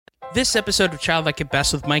This episode of Child Like It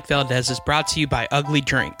Best with Mike Valdez is brought to you by Ugly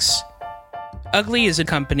Drinks. Ugly is a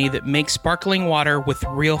company that makes sparkling water with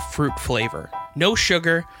real fruit flavor. No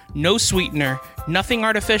sugar, no sweetener, nothing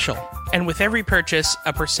artificial. And with every purchase,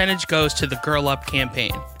 a percentage goes to the Girl Up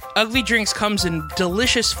campaign. Ugly Drinks comes in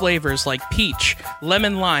delicious flavors like peach,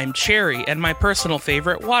 lemon lime, cherry, and my personal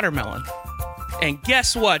favorite, watermelon. And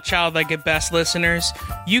guess what, Child Like It Best listeners?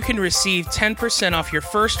 You can receive 10% off your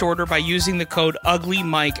first order by using the code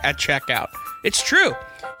UGLYMIKE at checkout. It's true.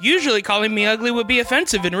 Usually calling me ugly would be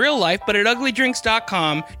offensive in real life, but at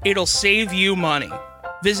uglydrinks.com, it'll save you money.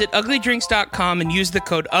 Visit uglydrinks.com and use the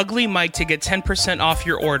code UGLYMIKE to get 10% off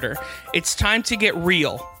your order. It's time to get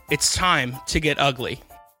real. It's time to get ugly.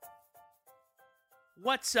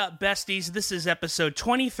 What's up, besties? This is episode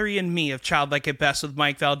 23 and me of Child Like It Best with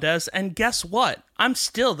Mike Valdez, and guess what? I'm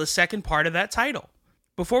still the second part of that title.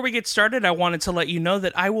 Before we get started, I wanted to let you know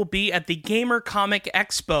that I will be at the Gamer Comic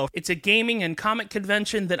Expo. It's a gaming and comic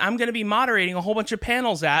convention that I'm going to be moderating a whole bunch of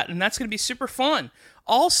panels at, and that's going to be super fun.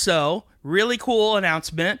 Also, really cool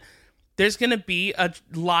announcement, there's going to be a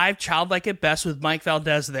live Child Like It Best with Mike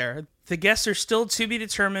Valdez there. The guests are still to be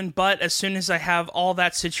determined, but as soon as I have all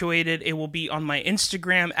that situated, it will be on my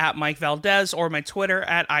Instagram at Mike Valdez or my Twitter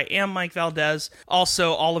at I am Mike Valdez.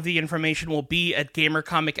 Also, all of the information will be at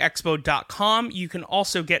gamercomicexpo.com. You can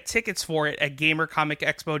also get tickets for it at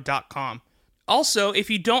gamercomicexpo.com. Also, if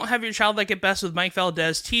you don't have your Child Like It Best with Mike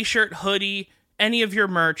Valdez t-shirt, hoodie, any of your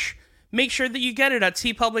merch, make sure that you get it at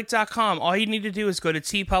tpublic.com. All you need to do is go to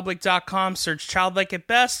tpublic.com, search Child Like It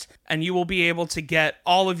Best, and you will be able to get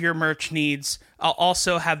all of your merch needs. I'll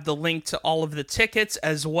also have the link to all of the tickets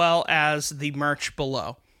as well as the merch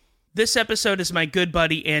below. This episode is my good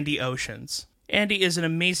buddy AndyOceans. Andy is an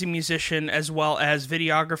amazing musician as well as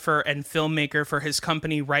videographer and filmmaker for his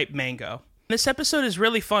company Ripe Mango. This episode is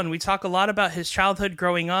really fun. We talk a lot about his childhood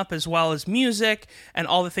growing up as well as music and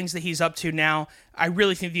all the things that he's up to now. I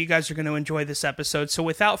really think that you guys are going to enjoy this episode. So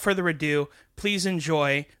without further ado, please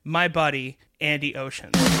enjoy my buddy,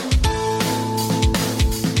 AndyOceans.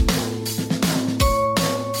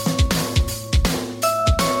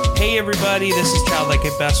 Hey everybody, this is Child Like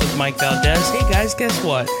It Best with Mike Valdez. Hey guys, guess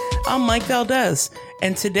what? I'm Mike Valdez.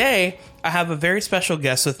 And today, I have a very special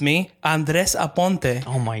guest with me, Andres Aponte.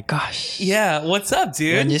 Oh my gosh. Yeah, what's up,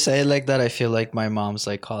 dude? When you say it like that, I feel like my mom's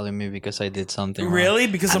like calling me because I did something wrong. Really?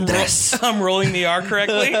 Because I'm rolling the R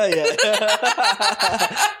correctly? Yeah.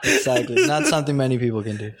 Exactly. Not something many people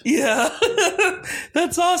can do. Yeah.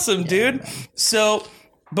 That's awesome, dude. So,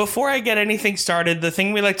 before I get anything started, the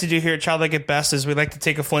thing we like to do here at Child Like It Best is we like to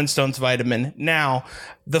take a Flintstones vitamin. Now,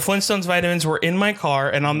 the Flintstones vitamins were in my car,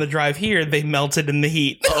 and on the drive here, they melted in the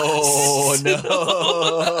heat. Oh, no.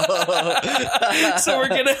 So we're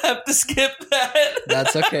going to have to skip that.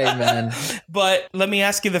 That's okay, man. But let me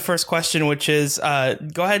ask you the first question, which is,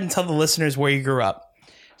 go ahead and tell the listeners where you grew up.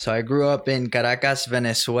 So I grew up in Caracas,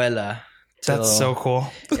 Venezuela. That's so cool.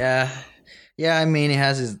 Yeah. Yeah, I mean, it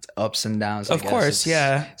has its ups and downs. Of course,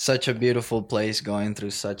 yeah. Such a beautiful place going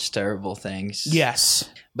through such terrible things. Yes.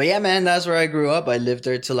 But yeah, man, that's where I grew up. I lived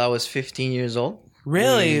there till I was 15 years old.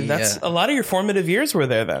 Really? That's a lot of your formative years were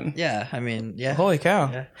there then. Yeah, I mean, yeah. Holy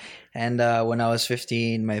cow. Yeah. And when I was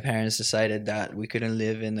 15, my parents decided that we couldn't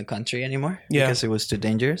live in the country anymore because it was too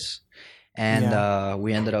dangerous. And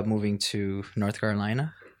we ended up moving to North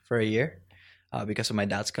Carolina for a year because of my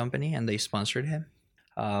dad's company, and they sponsored him.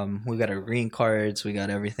 We got our green cards, we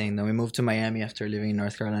got everything. Then we moved to Miami after living in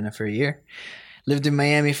North Carolina for a year. Lived in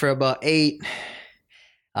Miami for about 8.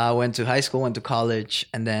 Went to high school, went to college,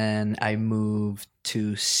 and then I moved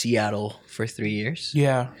to Seattle for 3 years.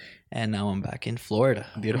 Yeah. And now I'm back in Florida.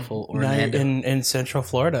 Beautiful Orlando. In Central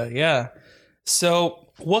Florida, yeah.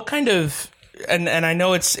 So what kind of... And I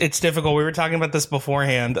know it's difficult. We were talking about this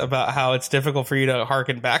beforehand about how it's difficult for you to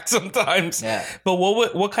harken back sometimes. Yeah. But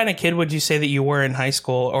what kind of kid would you say that you were in high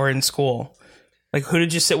school or in school? Like, who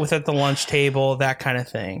did you sit with at the lunch table? That kind of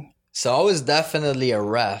thing. So I was definitely a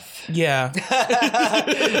ref. Yeah.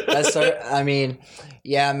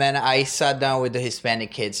 Yeah, man, I sat down with the Hispanic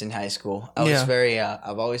kids in high school. I was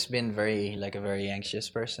I've always been very, like, a very anxious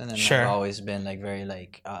person. And I've always been, like, very,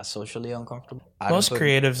 like, socially uncomfortable. Most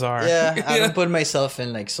creatives are. Yeah, I don't put myself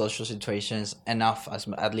in, like, social situations enough,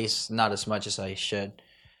 at least not as much as I should.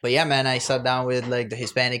 But yeah, man, I sat down with, like, the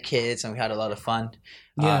Hispanic kids and we had a lot of fun.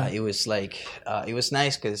 Yeah. It was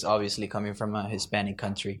nice because obviously coming from a Hispanic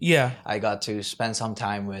country. Yeah. I got to spend some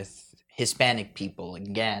time with Hispanic people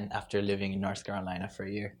again after living in North Carolina for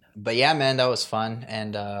a year. But yeah, man, that was fun.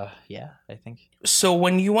 And yeah, I think. So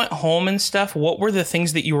when you went home and stuff, what were the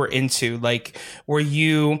things that you were into? Like, were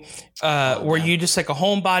you just like a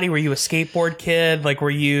homebody? Were you a skateboard kid? Like, were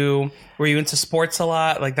you into sports a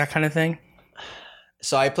lot? Like that kind of thing?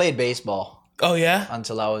 So I played baseball. Oh, yeah?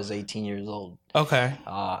 Until I was 18 years old. Okay.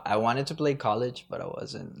 I wanted to play college, but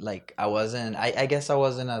I guess I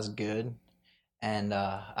wasn't as good. And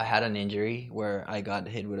I had an injury where I got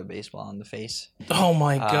hit with a baseball on the face. Oh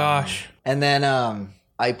my gosh. And then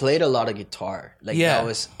I played a lot of guitar. Like that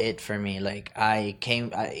was it for me. Like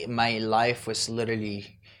my life was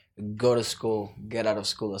literally go to school, get out of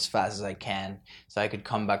school as fast as I can so I could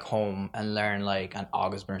come back home and learn like an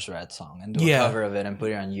August Burns Red song and do a cover of it and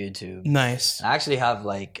put it on YouTube. Nice. I actually have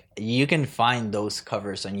you can find those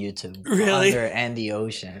covers on YouTube. Really? Under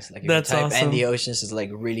AndyOceans. Like if That's you type awesome. AndyOceans is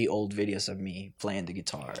like really old videos of me playing the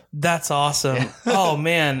guitar. That's awesome. Oh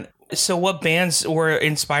man. So what bands were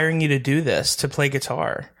inspiring you to do this, to play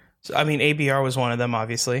guitar? So, I mean, ABR was one of them,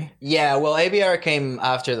 obviously. Yeah, well, ABR came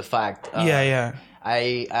after the fact. Yeah.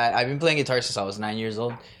 I've been playing guitar since I was 9 years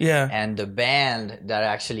old. Yeah. And the band that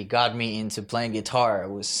actually got me into playing guitar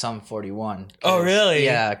was Sum 41. Oh, really?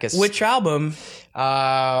 Yeah. Which album?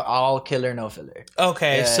 All Killer No Filler.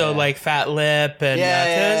 Okay, yeah, so like Fat Lip and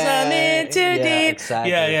 'Cause I'm in too deep.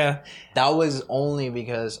 Exactly. Yeah. That was only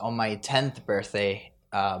because on my 10th birthday,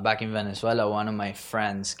 back in Venezuela, one of my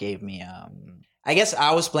friends gave me I guess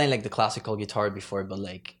I was playing like the classical guitar before, but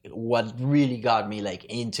like what really got me like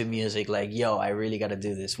into music, like, yo, I really got to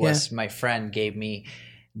do this, was my friend gave me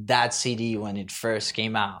that CD when it first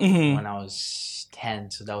came out when I was 10.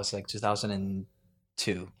 So that was like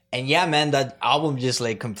 2002. And yeah, man, that album just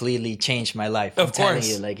like completely changed my life. Of course. Telling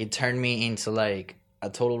you, like it turned me into like a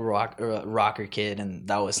total rocker kid, and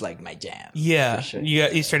that was like my jam. Yeah, sure.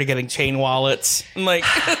 You started getting chain wallets, like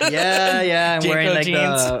yeah, I'm wearing like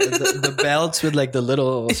the belts with like the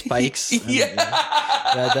little spikes.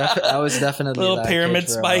 That was definitely little pyramid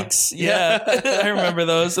spikes. Yeah, I remember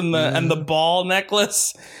those, and the ball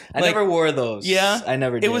necklace. I never wore those. Yeah, I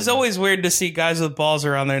never did. It was always weird to see guys with balls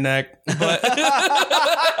around their neck, but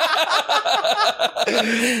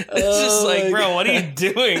it's just like, bro, what are you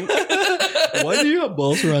doing? Why do you have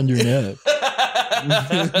balls around your neck?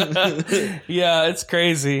 Yeah, it's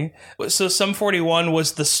crazy. So Sum 41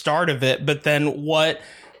 was the start of it, but then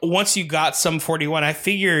once you got Sum 41, I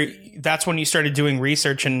figure that's when you started doing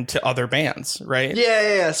research into other bands, right?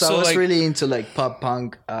 Yeah. So I was really into like pop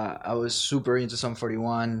punk. I was super into Sum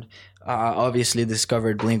 41. Obviously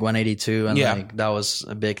discovered Blink 182, and like that was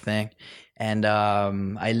a big thing. And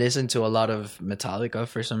I listened to a lot of Metallica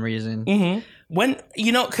for some reason. Mm-hmm. When,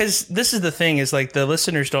 because this is the thing, is like the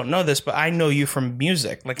listeners don't know this, but I know you from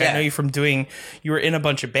music. Like I know you from you were in a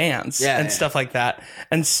bunch of bands and stuff like that.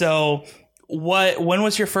 And so when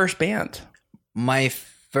was your first band? My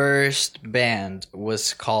first band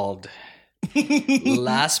was called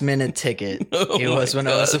Last Minute Ticket. It was when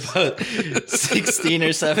I was about 16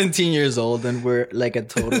 or 17 years old, and we're like a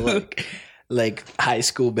total like high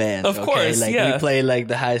school band. Of course, like we played like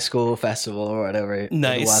the high school festival or whatever.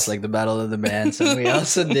 Nice. It was like the Battle of the Bands, and we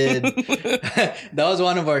also did. That was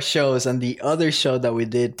one of our shows, and the other show that we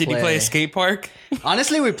did. Did you play a skate park?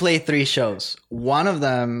 Honestly, we played 3 shows. One of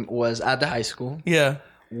them was at the high school. Yeah.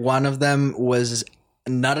 One of them was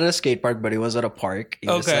not at a skate park, but it was at a park. It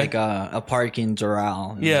was like a park in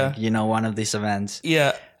Doral. Yeah. Like, one of these events.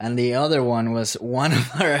 Yeah. And the other one was one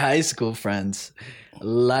of our high school friends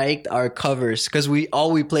liked our covers, because all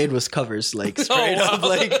we played was covers, like straight up,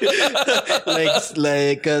 like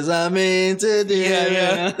 'cause I'm into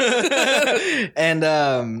this.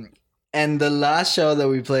 And the last show that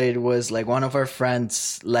we played was like one of our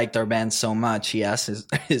friends liked our band so much, he asked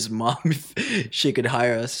his mom if she could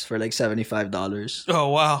hire us for like $75. Oh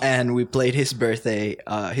wow. And we played his birthday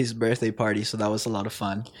party, so that was a lot of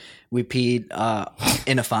fun. We peed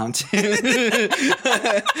in a fountain.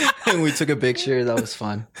 And we took a picture. That was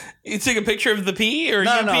fun. You took a picture of the pee, or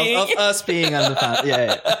no, peeing? of us peeing on the fountain.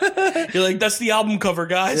 Yeah. You're like, that's the album cover,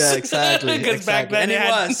 guys. Yeah, exactly. Because back then and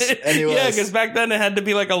it was. Yeah, because back then it had to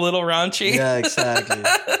be like a little raunchy. Yeah, exactly.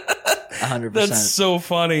 100%. That's so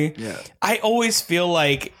funny. Yeah. I always feel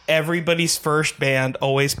like everybody's first band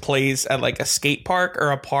always plays at like a skate park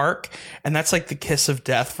or a park, and that's like the kiss of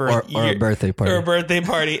death for or a birthday party. Or a birthday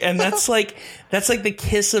party. And that's like the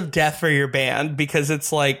kiss of death for your band, because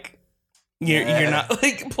it's like You're not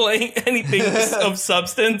like playing anything of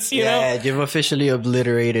substance, you know? Yeah, you've officially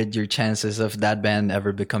obliterated your chances of that band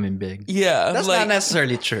ever becoming big. Yeah. That's not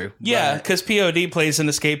necessarily true. Yeah, because POD plays in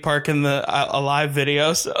a skate park in the Alive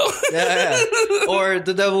video, so. Yeah. Or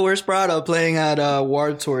The Devil Wears Prada playing at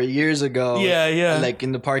Warped Tour years ago. Yeah. Like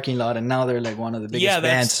in the parking lot, and now they're like one of the biggest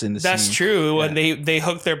bands in the scene. That's true, and they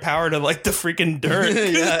hook their power to like the freaking dirt.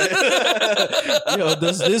 Yo,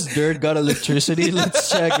 does this dirt got electricity? Let's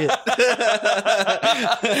check it.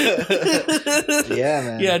 Yeah,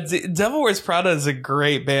 man. Yeah, Devil Wears Prada is a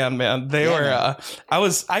great band, man. They were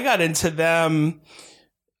I got into them,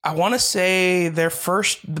 I want to say their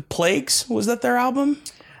first, The Plagues, was that their album?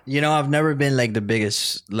 You know, I've never been like the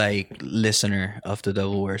biggest like listener of The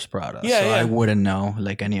Devil Wears Prada, I wouldn't know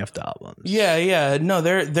like any of the albums. Yeah. No,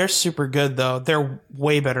 they're super good though. They're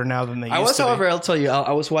way better now than they used to be. However, I'll tell you,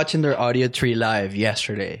 I was watching their Audio Tree live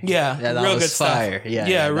yesterday. Yeah, that real was good fire. Stuff.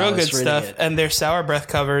 Yeah, real good really stuff. good. And their Sour Breath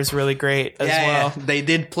cover is really great as well. Yeah. They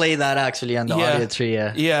did play that actually on the Audio Tree.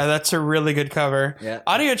 Yeah, that's a really good cover. Yeah.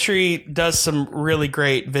 Audio Tree does some really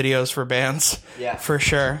great videos for bands. Yeah, for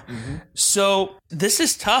sure. Mm-hmm. So this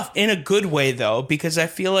is tough in a good way though, because I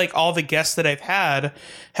feel like all the guests that I've had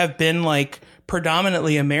have been like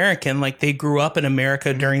predominantly American, like they grew up in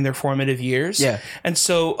America during their formative years. Yeah. And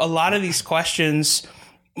so a lot of these questions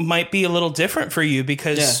might be a little different for you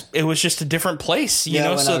because it was just a different place, you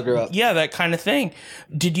know? When so I grew up. Yeah, that kind of thing.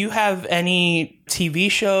 Did you have any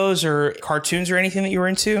TV shows or cartoons or anything that you were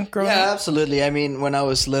into growing up? Yeah, absolutely. I mean, when I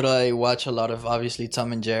was little, I watched a lot of obviously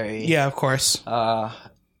Tom and Jerry. Yeah, of course.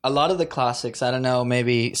 A lot of the classics. I don't know,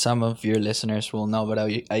 maybe some of your listeners will know, but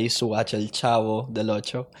I used to watch El Chavo del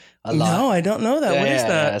Ocho a lot. No, I don't know that. What is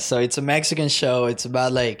that? Yeah. So it's a Mexican show. It's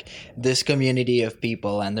about like this community of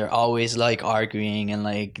people, and they're always like arguing and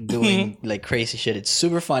like doing like crazy shit. It's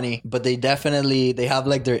super funny, but they have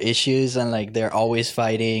like their issues, and like they're always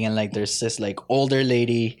fighting, and like there's this like older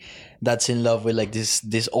lady that's in love with like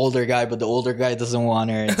this older guy, but the older guy doesn't want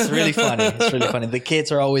her. It's really funny. It's really funny. The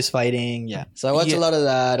kids are always fighting. Yeah. So I watch a lot of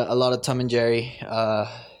that, a lot of Tom and Jerry.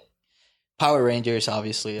 Power Rangers,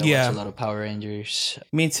 obviously. I watch a lot of Power Rangers.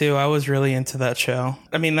 Me too. I was really into that show.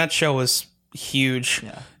 I mean, that show was huge.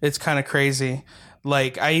 Yeah. It's kind of crazy.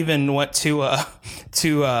 Like I even went they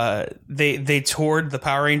toured, the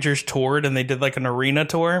Power Rangers toured, and they did like an arena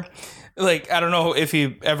tour. Like, I don't know if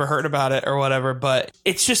you've ever heard about it or whatever, but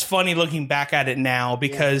it's just funny looking back at it now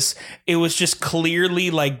because it was just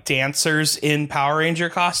clearly like dancers in Power Ranger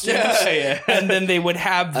costumes. Yeah. And then they would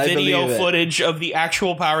have video footage of the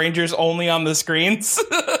actual Power Rangers only on the screens.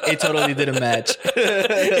 It totally didn't match.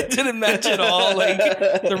 It didn't match at all. Like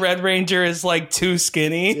the Red Ranger is like too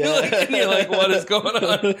skinny. Yeah. Like, and you're like, what is going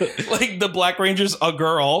on? Like the Black Ranger's a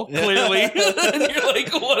girl, clearly. And you're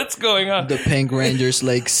like, what's going on? The Pink Ranger's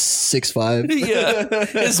like 6'5". Yeah,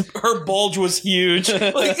 her bulge was huge.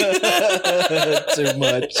 Like, too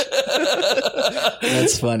much.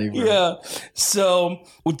 That's funny, bro. Yeah. So,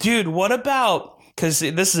 dude, what about? Because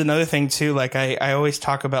this is another thing too. Like I always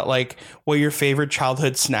talk about like what your favorite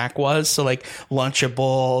childhood snack was. So like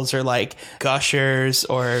Lunchables or like Gushers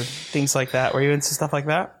or things like that. Were you into stuff like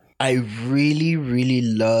that? I really, really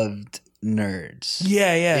loved Nerds.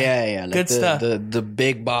 Yeah. Like good stuff. The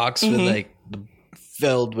big box with like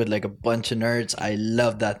filled with like a bunch of Nerds. I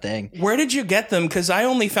love that thing. Where did you get them? Because I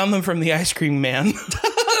only found them from the Ice Cream Man.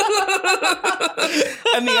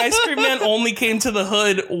 And the Ice Cream Man only came to the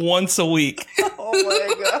hood once a week. Oh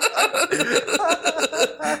my god.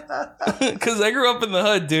 Because I grew up in the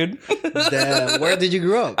hood, dude. Damn. Where did you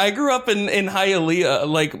grow up? I grew up in Hialeah,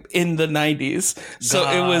 like in the 90s. So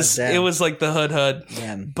it was like the hood.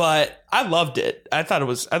 Damn. But I loved it. I thought it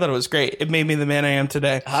was great. It made me the man I am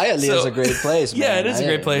today. Hialeah is a great place, man. Yeah, it is a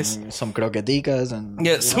great place. Some croqueticas and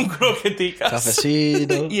some croqueticas.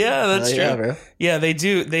 Cafecito. Yeah, that's true. Yeah, bro. Yeah, they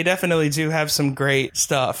do. They definitely do have some great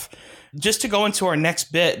stuff. Just to go into our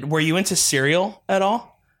next bit, were you into cereal at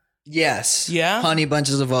all? Yes. Yeah? Honey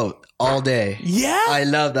Bunches of Oat. All day. Yeah? I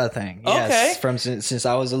love that thing. Okay. Yes. From since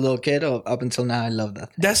I was a little kid up until now, I love that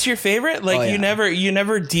thing. That's your favorite? Like you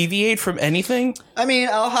never deviate from anything? I mean,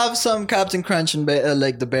 I'll have some Captain Crunch and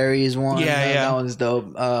like the berries one. Yeah. That one's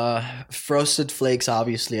dope. Frosted Flakes,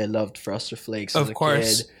 obviously. I loved Frosted Flakes as a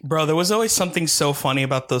kid. Bro, there was always something so funny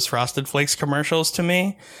about those Frosted Flakes commercials to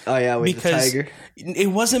me. Oh yeah, with the tiger. It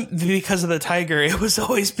wasn't because of the tiger. It was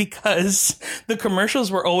always because the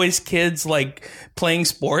commercials were always kids like playing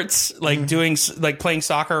sports. friends, like doing like playing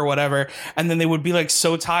soccer or whatever, and then they would be like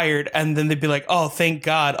so tired, and then they'd be like, "Oh, thank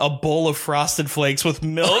God, a bowl of Frosted Flakes with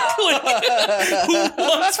milk." Like, who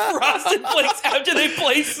wants Frosted Flakes after they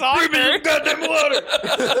play soccer? Goddamn water.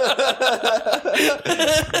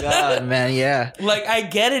 God, man, yeah. Like, I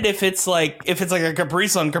get it if it's like a Capri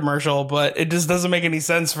Sun commercial, but it just doesn't make any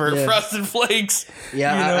sense for Frosted Flakes.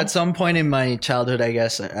 Yeah, you know? At some point in my childhood, I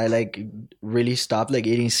guess I like really stopped like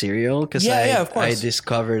eating cereal because I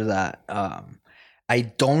discovered that I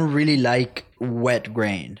don't really like wet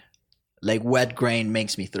grain. Like wet grain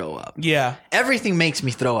makes me throw up. Yeah. Everything makes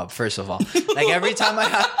me throw up, first of all. Like every time I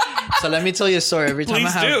have so let me tell you a story. Every time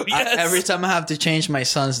every time I have to change my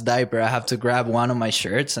son's diaper, I have to grab one of my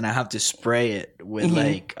shirts and I have to spray it with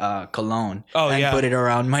like cologne. And put it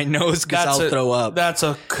around my nose because I'll throw up. That's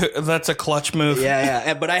a clutch move.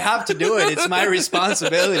 Yeah. But I have to do it. It's my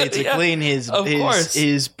responsibility to clean his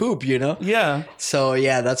poop, you know? Yeah. So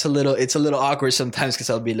yeah, it's a little awkward sometimes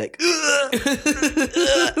because I'll be like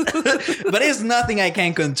but it's nothing I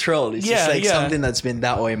can control. It's just like something that's been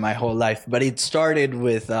that way my whole life. But it started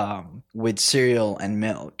with cereal and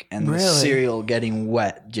milk, and the cereal getting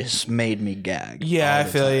wet just made me gag. Yeah, I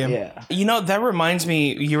feel you. Yeah. You know, that reminds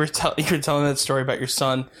me. You were telling that story about your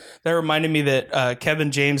son. That reminded me that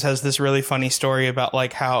Kevin James has this really funny story about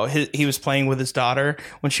like how he was playing with his daughter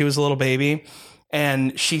when she was a little baby,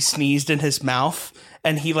 and she sneezed in his mouth,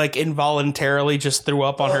 and he like involuntarily just threw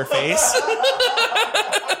up on her face.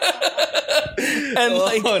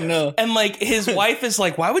 And like his wife is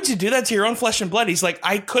like, "Why would you do that to your own flesh and blood?" He's like,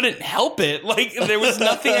 "I couldn't help it. Like there was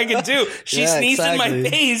nothing I could do. She sneezed in my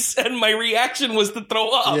face, and my reaction was to throw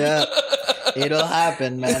up." Yeah, it'll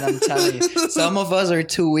happen, man. I'm telling you. Some of us are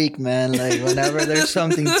too weak, man. Like whenever there's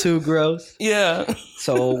something too gross. Yeah.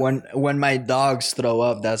 So when my dogs throw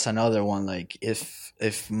up, that's another one. Like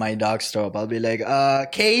if my dogs throw up, I'll be like,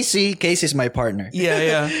 Casey. Casey's my partner.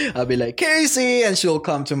 Yeah. I'll be like, Casey, and she'll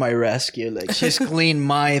come to my rescue. Like she's cleaned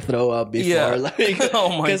my throw up before. Yeah. Like,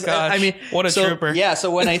 oh my gosh. I mean, what a trooper. Yeah. So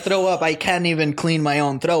when I throw up, I can't even clean my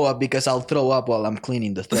own throw up because I'll throw up while I'm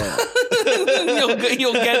cleaning the throw up.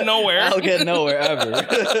 You'll get nowhere. I'll get nowhere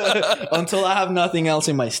ever until I have nothing else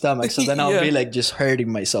in my stomach. So then I'll be like just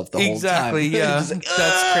hurting myself the whole time. Exactly. Yeah. Like,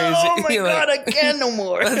 that's crazy. Oh my God, I can't no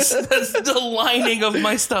more. That's the lining of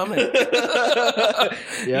my stomach.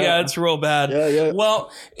 Yeah, it's real bad. Yeah.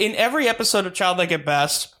 Well, in every episode of Childlike at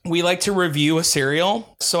Best, we like to review a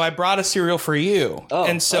cereal. So I brought a cereal for you. Oh,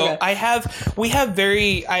 and so okay.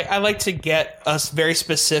 I like to get a very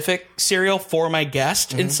specific cereal for my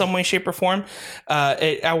guest in some way, shape, or form.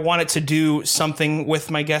 I wanted to do something with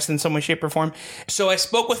my guest in some way, shape, or form. So I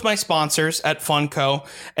spoke with my sponsors at Funko.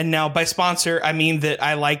 And now by sponsor, I mean that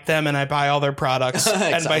I like them and I buy all their products.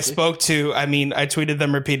 Exactly. And by spoke to, I mean I tweeted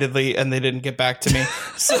them repeatedly and they didn't get back to me.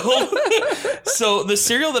 So the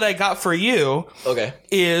cereal that I got for you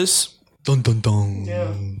is dun dun dun.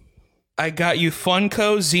 Yeah. I got you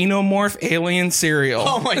Funko Xenomorph Alien cereal.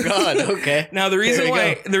 Oh my God! Okay. Now the reason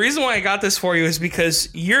why I got this for you is because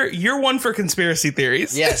you're one for conspiracy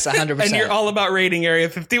theories. Yes, 100%. And you're all about raiding Area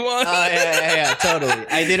 51. Oh yeah, totally.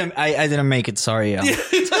 I didn't make it. Sorry, Al.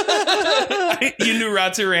 You knew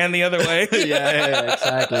Ratu ran the other way. Yeah,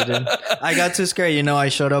 exactly. Dude. I got too scared. You know, I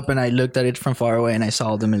showed up and I looked at it from far away and I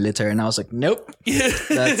saw the military and I was like, nope,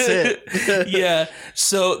 that's it. Yeah.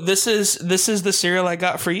 So this is the cereal I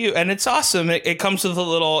got for you, and it's awesome. It comes with a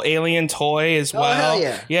little alien toy as well. Hell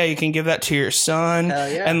yeah. Yeah, you can give that to your son.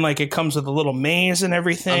 Hell yeah. And like it comes with a little maze and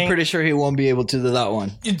everything. I'm pretty sure he won't be able to do that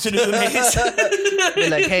one. To do the maze. Be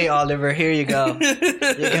like, hey Oliver, here you go.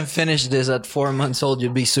 You can finish this at 4 months old.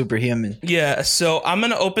 You'll be superhuman. Yeah, so I'm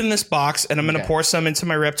going to open this box and I'm going to pour some into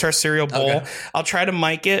my Reptar cereal bowl. Okay. I'll try to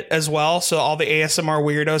mic it as well so all the ASMR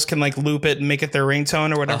weirdos can like loop it and make it their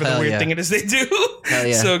ringtone or whatever the weird thing it is they do. Hell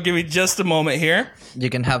yeah. So give me just a moment here. You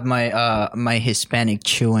can have my Hispanic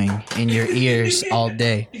chewing in your ears all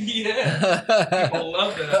day. Yeah. People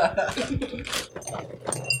love that.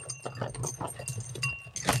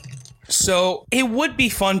 So it would be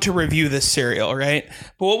fun to review this cereal, right?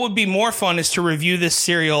 But what would be more fun is to review this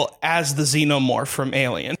cereal as the Xenomorph from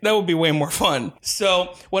Alien. That would be way more fun.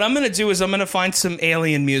 So what I'm going to do is I'm going to find some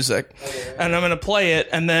Alien music and I'm going to play it.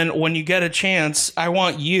 And then when you get a chance, I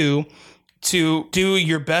want you to do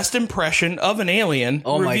your best impression of an alien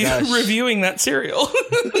reviewing that cereal.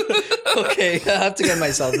 Okay, I have to get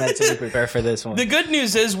myself mentally prepared for this one. The good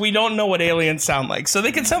news is we don't know what aliens sound like, so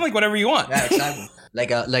they can sound like whatever you want. Yeah, exactly.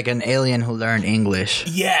 Like an alien who learned English.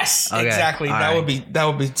 Yes, okay. Exactly. That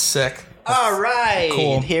would be sick. All right.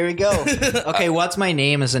 Cool. Here we go. Okay, what's my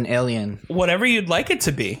name as an alien? Whatever you'd like it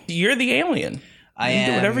to be. You're the alien. I am.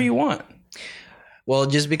 Do whatever you want. Well,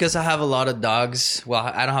 just because I have a lot of dogs. Well,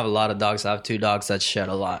 I don't have a lot of dogs. I have 2 dogs that shed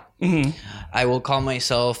a lot. Mm-hmm. I will call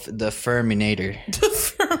myself the Furminator. The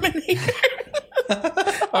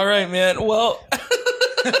Furminator. All right, man. Well,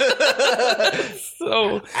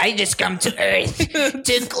 so I just come to Earth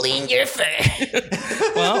to clean your fur.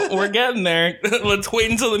 Well, we're getting there. Let's wait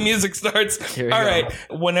until the music starts. All right.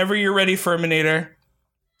 Whenever you're ready, Furminator.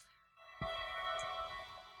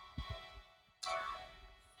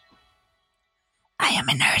 I am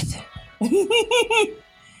an Earth.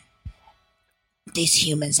 These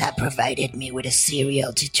humans have provided me with a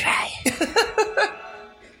cereal to try.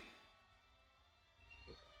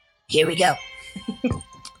 Here we go.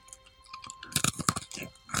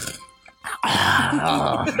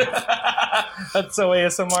 That's so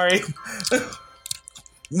ASMR.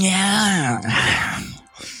 Yeah.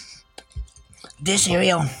 This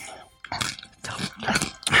cereal.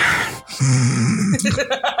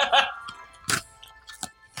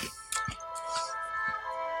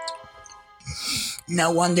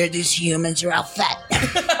 No wonder these humans are all fat.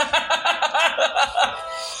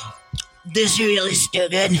 This cereal is still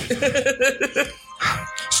good.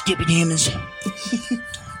 Stupid humans.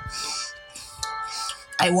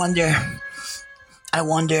 I wonder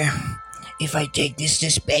if I take this to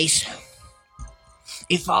space,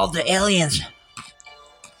 if all the aliens...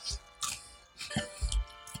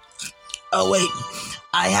 Oh wait,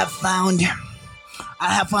 I have found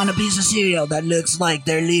a piece of cereal that looks like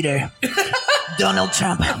their leader, Donald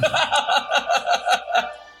Trump.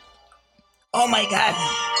 Oh my god.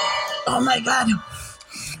 Oh my god.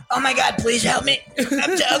 Oh my god, please help me.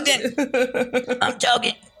 I'm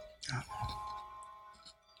choking.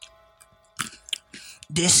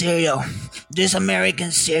 This cereal, this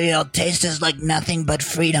American cereal tastes like nothing but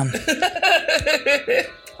freedom.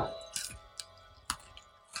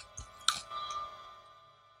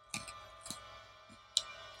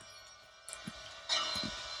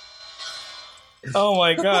 Oh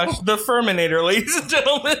my gosh, the Furminator, ladies and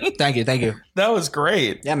gentlemen. Thank you. That was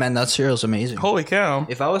great. Yeah, man, that cereal's amazing. Holy cow.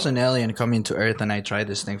 If I was an alien coming to Earth and I tried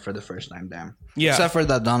this thing for the first time, damn. Yeah. Except for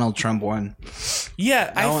that Donald Trump one.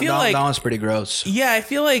 Yeah, I feel like... That one's pretty gross. Yeah, I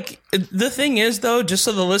feel like the thing is, though, just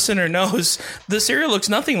so the listener knows, the cereal looks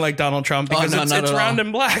nothing like Donald Trump because it's round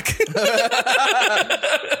and black.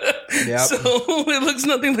 Yep. So it looks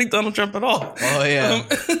nothing like Donald Trump at all. Oh, yeah.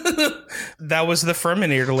 That was the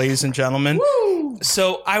Furminator, ladies and gentlemen. Woo!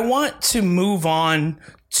 So I want to move on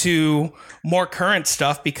to more current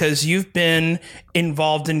stuff because you've been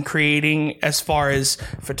involved in creating as far as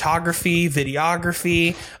photography,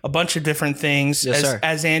 videography, a bunch of different things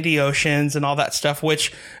as AndyOceans and all that stuff,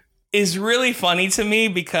 which is really funny to me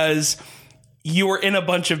because you were in a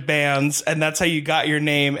bunch of bands and that's how you got your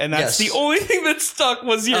name. And that's the only thing that stuck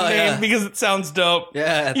was your name because it sounds dope.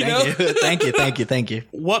 Yeah, thank you.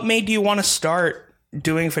 What made you want to start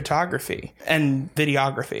doing photography and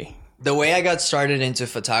videography? The way I got started into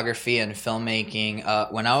photography and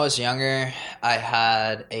filmmaking, when I was younger, I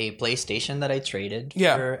had a PlayStation that I traded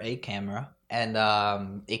for a camera. And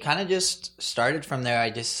it kind of just started from there. I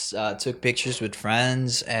just took pictures with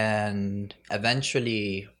friends, and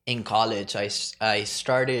eventually in college, I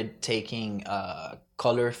started taking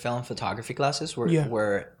color film photography classes.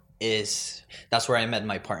 That's where I met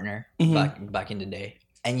my partner back in the day.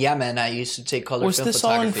 And yeah, man, I used to take color film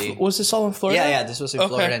photography. Was this all in Florida? Yeah, this was in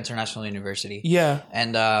Florida International University. Yeah.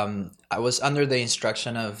 And I was under the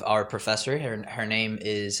instruction of our professor. Her name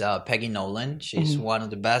is Peggy Nolan. She's one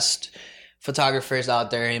of the best photographers out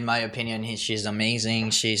there, in my opinion. She's amazing.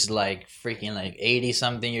 She's like freaking like 80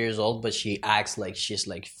 something years old, but she acts like she's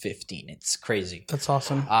like 15. It's crazy. That's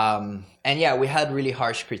awesome. And yeah, we had really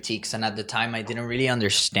harsh critiques, and at the time I didn't really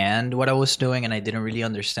understand what I was doing, and I didn't really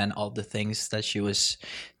understand all the things that she was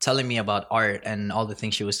telling me about art, and all the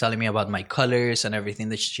things she was telling me about my colors, and everything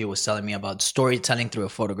that she was telling me about storytelling through a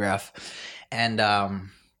photograph. And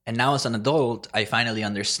now as an adult, I finally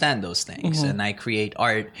understand those things, and I create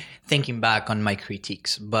art thinking back on my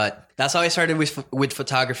critiques. But that's how I started with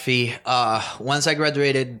photography. Once I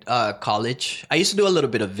graduated college, I used to do a little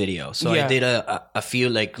bit of video. So I did a few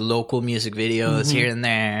like local music videos here and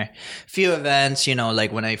there, few events,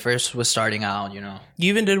 like when I first was starting out, You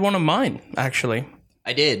even did one of mine, actually.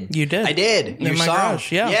 I did. You did. I did. In my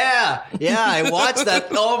garage, Yeah, I watched that.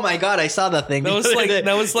 Oh my god, I saw that thing. That was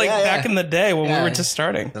like back in the day when we were just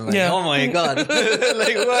starting. Like, oh my god. Like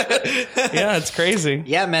what? Yeah, it's crazy.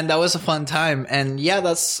 Yeah, man, that was a fun time. And yeah,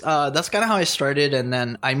 that's kind of how I started. And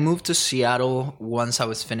then I moved to Seattle once I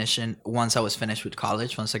was finished with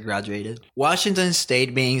college, once I graduated. Washington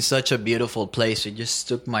State being such a beautiful place, it just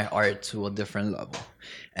took my art to a different level.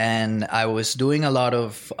 and I was doing a lot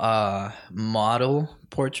of model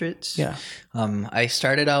portraits. Yeah. I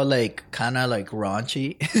started out like kind of like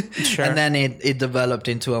raunchy, Sure. and then it developed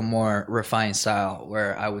into a more refined style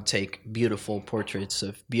where I would take beautiful portraits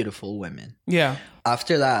of beautiful women. Yeah.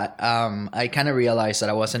 After that, I kind of realized that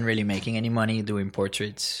I wasn't really making any money doing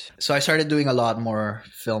portraits. So I started doing a lot more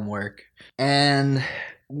film work. And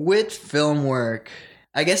with film work,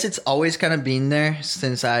 I guess it's always kind of been there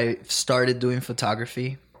since I started doing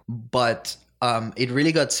photography. But it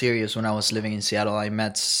really got serious when I was living in Seattle. I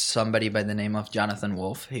met somebody by the name of Jonathan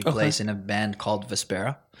Wolf. He plays in a band called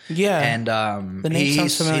Vespera. Yeah. And the name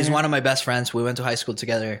sounds familiar. he's one of my best friends. We went to high school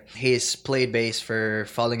together. He's played bass for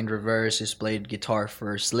Falling in Reverse. He's played guitar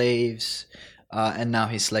for Slaves. And now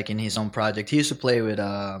he's like in his own project. He used to play with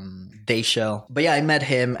Dayshell. But yeah, I met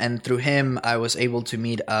him, and through him I was able to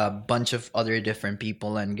meet a bunch of other different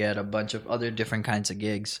people and get a bunch of other different kinds of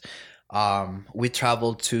gigs. We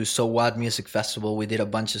traveled to So What Music Festival. We did a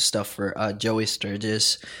bunch of stuff for Joey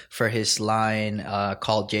Sturgis for his line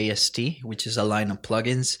called JST, which is a line of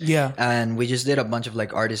plugins. Yeah. And we just did a bunch of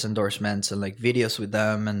like artist endorsements and like videos with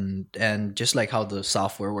them and just like how the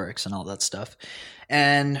software works and all that stuff.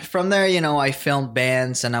 And from there, you know, I filmed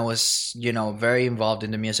bands and I was, you know, very involved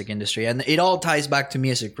in the music industry. And it all ties back to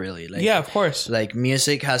music, really. Like, yeah, of course. Like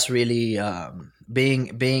music has really,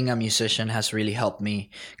 being a musician has really helped me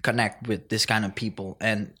connect with this kind of people.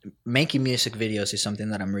 And making music videos is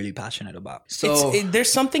something that I'm really passionate about. So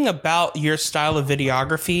there's something about your style of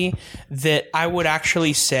videography that I would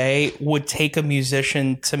actually say would take a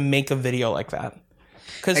musician to make a video like that.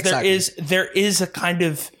 Because Exactly. there is a kind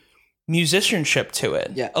of musicianship to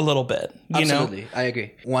it, a little bit. You Absolutely, know? I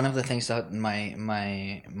agree. One of the things that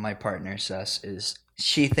my partner says is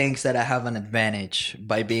she thinks that I have an advantage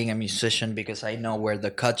by being a musician because I know where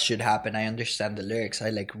the cuts should happen. I understand the lyrics. I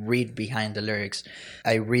like read behind the lyrics.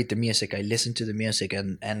 I read the music. I listen to the music,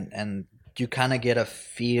 and you kind of get a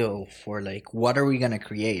feel for like what are we gonna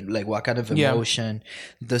create? Like what kind of emotion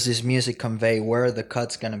does this music convey? Where are the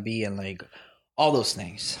cuts gonna be? And like all those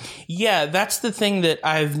things. Yeah, that's the thing that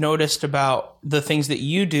I've noticed about the things that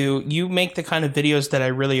you do. You make the kind of videos that I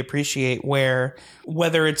really appreciate where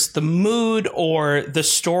whether it's the mood or the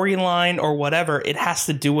storyline or whatever, it has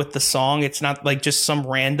to do with the song. It's not like just some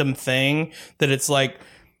random thing that it's like,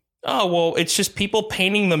 oh, well, it's just people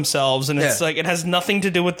painting themselves and it's like it has nothing to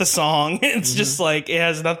do with the song. It's just like it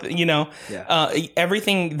has nothing, you know.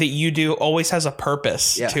 Everything that you do always has a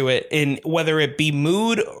purpose to it, in whether it be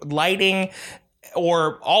mood, lighting,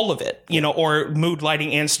 or all of it, you know, or mood,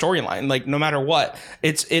 lighting, and storyline. Like no matter what,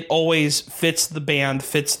 it always fits the band,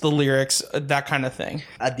 fits the lyrics, that kind of thing.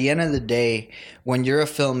 At the end of the day, when you're a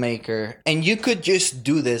filmmaker, and you could just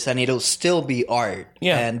do this and it'll still be art,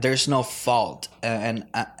 and there's no fault.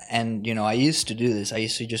 And you know, I used to do this. I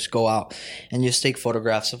used to just go out and just take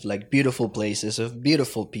photographs of like beautiful places, of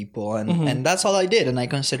beautiful people, and that's all I did, and I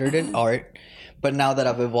considered it art. But now that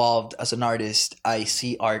I've evolved as an artist, I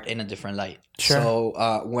see art in a different light. Sure.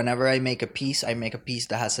 So whenever I make a piece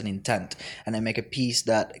that has an intent, and I make a piece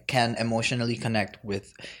that can emotionally connect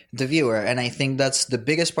with the viewer. And I think that's the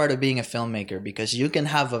biggest part of being a filmmaker, because you can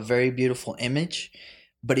have a very beautiful image,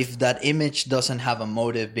 but if that image doesn't have a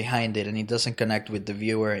motive behind it and it doesn't connect with the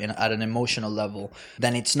viewer at an emotional level,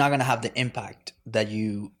 then it's not going to have the impact that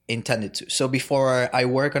you intended to. So before I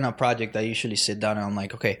work on a project, I usually sit down and I'm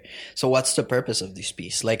like, okay, so what's the purpose of this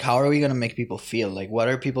piece? Like, how are we going to make people feel? Like, what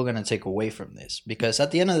are people going to take away from this? Because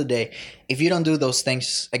at the end of the day, if you don't do those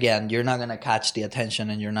things, again, you're not going to catch the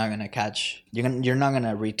attention, and you're not going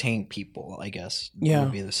to retain people, I guess.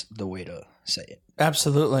 Would be the way to say it.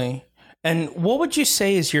 Absolutely. And what would you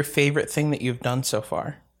say is your favorite thing that you've done so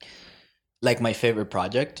far? Like my favorite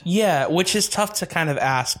project? Yeah, which is tough to kind of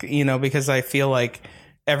ask, you know, because I feel like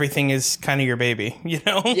everything is kind of your baby, you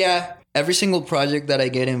know? Yeah. Every single project that I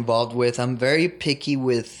get involved with, I'm very picky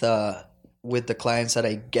with the clients that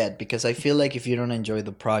I get, because I feel like if you don't enjoy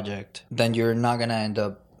the project, then you're not going to end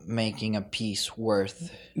up making a piece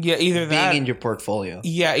worth either that being in your portfolio.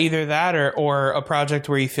 Yeah, either that or a project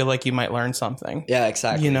where you feel like you might learn something. Yeah,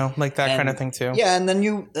 exactly. You know, like that kind of thing too. Yeah, and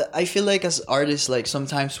then I feel like as artists, like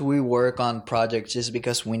sometimes we work on projects just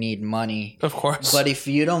because we need money. Of course. But if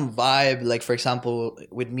you don't vibe, like for example,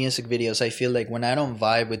 with music videos, I feel like when I don't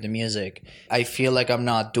vibe with the music, I feel like I'm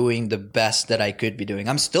not doing the best that I could be doing.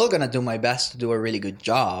 I'm still going to do my best to do a really good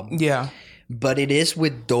job. Yeah. But it is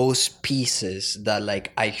with those pieces that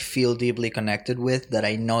like I feel deeply connected with, that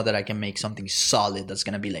I know that I can make something solid that's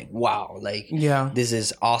going to be like, wow, like this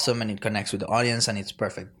is awesome, and it connects with the audience and it's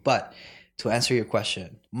perfect. But to answer your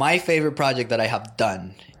question, my favorite project that I have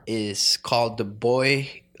done is called The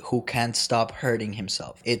Boy who can't stop hurting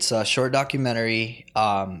himself. It's a short documentary.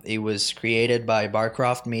 It was created by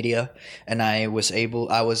Barcroft Media, and I was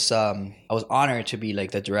honored to be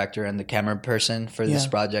like the director and the camera person for this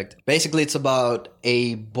project. Basically, it's about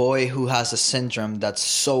a boy who has a syndrome that's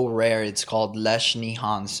so rare. It's called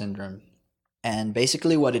Lesch-Nyhan syndrome. And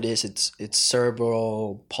basically what it is, it's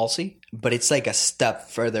cerebral palsy, but it's like a step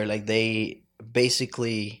further. Like they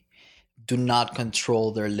basically do not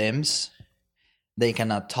control their limbs. They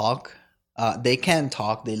cannot talk. They can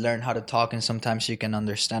talk. They learn how to talk, and sometimes you can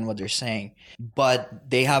understand what they're saying. But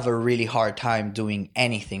they have a really hard time doing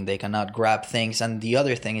anything. They cannot grab things. And the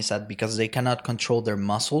other thing is that because they cannot control their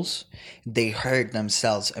muscles, they hurt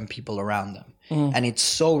themselves and people around them. And it's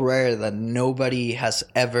so rare that nobody has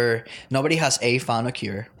found a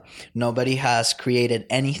cure. Nobody has created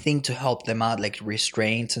anything to help them out, like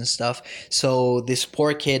restraints and stuff. So this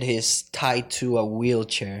poor kid is tied to a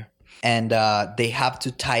wheelchair. And they have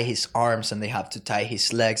to tie his arms and they have to tie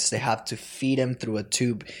his legs. They have to feed him through a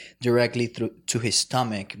tube directly through to his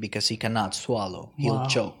stomach because he cannot swallow. He'll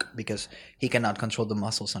choke because he cannot control the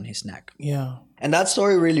muscles on his neck. Yeah. And that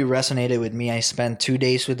story really resonated with me. I spent 2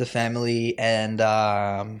 days with the family, and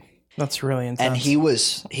that's really intense. And he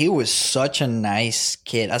was such a nice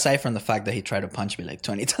kid, aside from the fact that he tried to punch me like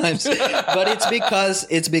 20 times. But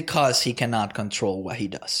it's because he cannot control what he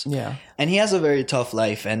does. Yeah. And he has a very tough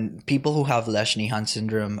life, and people who have Lesch-Nyhan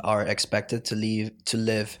syndrome are expected to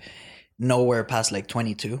live nowhere past like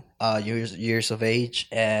 22 years of age.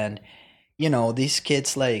 And you know, these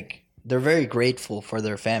kids, like, they're very grateful for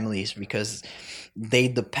their families because they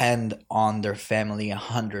depend on their family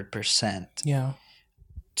 100%. Yeah.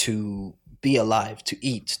 To be alive, to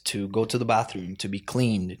eat, to go to the bathroom, to be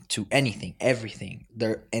cleaned, to anything, everything.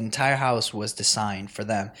 Their entire house was designed for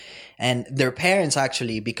them. And their parents,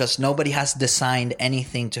 actually, because nobody has designed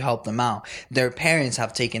anything to help them out, their parents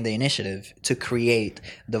have taken the initiative to create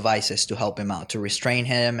devices to help him out, to restrain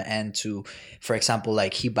him, and to, for example,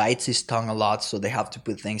 like, he bites his tongue a lot, so they have to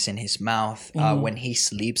put things in his mouth. When he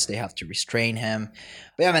sleeps, they have to restrain him.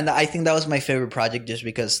 But yeah, man, I think that was my favorite project just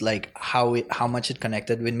because, like, how much it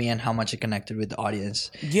connected with me and how much it connected with the audience.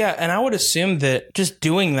 Yeah, and I would assume that just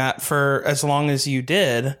doing that for as long as you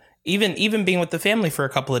did, even being with the family for a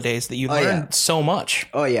couple of days, that you learned so much.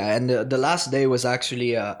 Oh yeah, and the last day was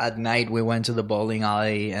actually at night. We went to the bowling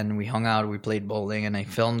alley and we hung out. We played bowling and I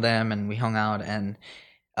filmed them and we hung out. And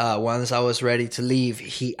once I was ready to leave,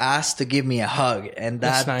 he asked to give me a hug, and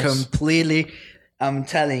that completely, I'm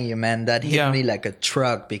telling you, man, that hit me like a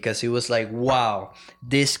truck, because he was like, wow,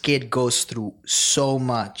 this kid goes through so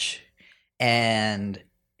much, and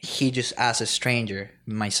he just asked a stranger,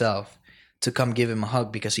 myself, to come give him a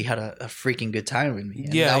hug because he had a freaking good time with me.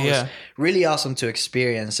 And that was really awesome to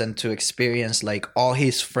experience, and to experience like all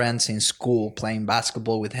his friends in school playing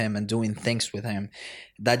basketball with him and doing things with him.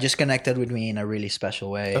 That just connected with me in a really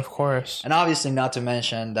special way. Of course. And obviously, not to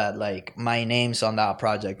mention that, like, my name's on that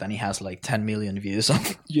project and he has like 10 million views on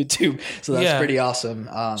YouTube. So that's pretty awesome.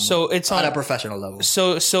 So it's on a professional level.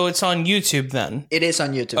 So it's on YouTube then? It is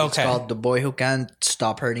on YouTube. Okay. It's called The Boy Who Can't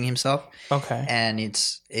Stop Hurting Himself. Okay. And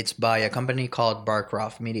it's by a company called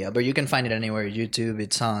Barcroft Media. But you can find it anywhere. YouTube.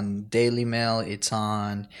 It's on Daily Mail. It's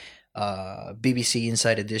on BBC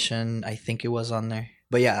Inside Edition. I think it was on there.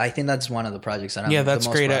 But yeah, I think that's one of the projects that I'm that's the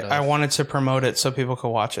most great. proud of. I wanted to promote it so people could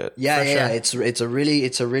watch it. Yeah. It's a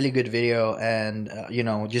really good video, and you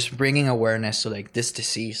know, just bringing awareness to like this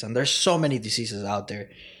disease. And there's so many diseases out there,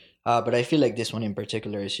 but I feel like this one in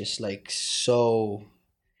particular is just like so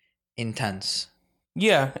intense.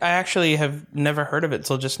 Yeah, I actually have never heard of it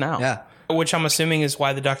till just now. Yeah. Which I'm assuming is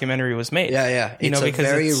why the documentary was made. Yeah. It's a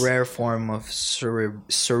very rare form of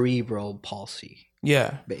cerebral palsy.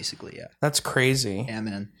 Yeah. Basically, yeah. That's crazy. Yeah,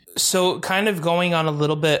 man. So kind of going on a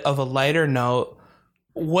little bit of a lighter note,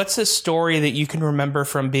 what's a story that you can remember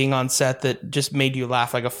from being on set that just made you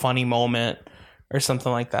laugh, like a funny moment or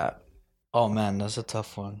something like that? Oh, man, that's a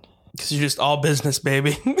tough one. Because you're just all business,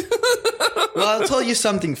 baby. Well, I'll tell you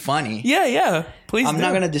something funny. Yeah. Please I'm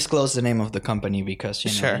not going to disclose the name of the company because,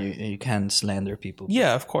 you know, you can't slander people.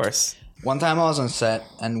 Yeah, of course. One time I was on set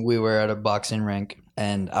and we were at a boxing rink.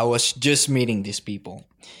 And I was just meeting these people.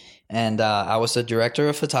 And I was the director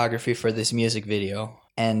of photography for this music video.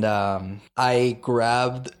 And I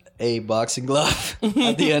grabbed a boxing glove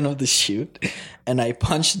at the end of the shoot. And I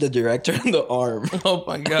punched the director in the arm. Oh,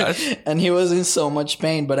 my gosh. And he was in so much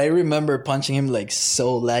pain. But I remember punching him like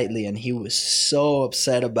so lightly. And he was so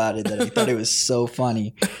upset about it that I thought it was so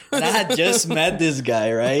funny. And I had just met this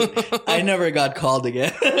guy, right? I never got called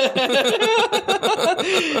again.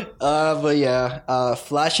 But yeah,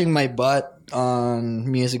 flashing my butt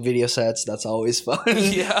on music video sets. That's always fun.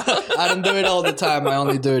 Yeah. I don't do it all the time. I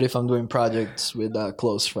only do it if I'm doing projects with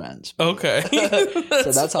close friends. Okay.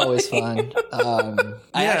 So that's always fun.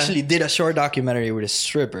 I actually did a short documentary with a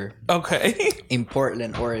stripper. Okay. In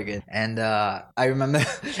Portland, Oregon. And I remember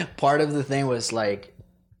part of the thing was like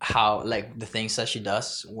how like the things that she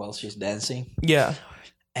does while she's dancing. Yeah.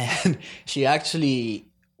 And she actually,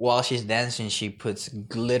 while she's dancing, she puts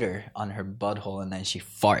glitter on her butthole and then she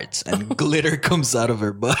farts and glitter comes out of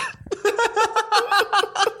her butt.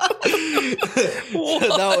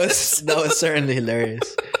 So that was certainly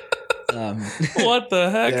hilarious. What the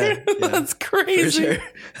heck? Yeah, That's crazy. For sure.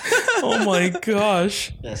 Oh my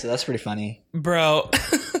gosh. Yeah, so that's pretty funny. Bro,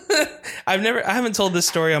 I haven't told this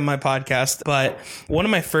story on my podcast, but one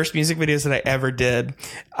of my first music videos that I ever did,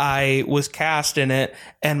 I was cast in it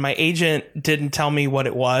and my agent didn't tell me what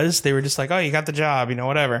it was. They were just like, oh, you got the job,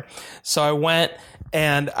 whatever. So I went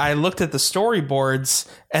and I looked at the storyboards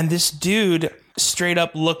and this dude straight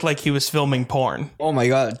up looked like he was filming porn. Oh my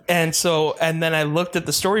God. And then I looked at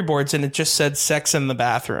the storyboards and it just said sex in the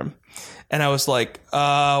bathroom. And I was like,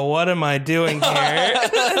 what am I doing here?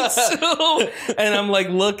 and I'm like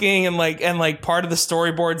looking and part of the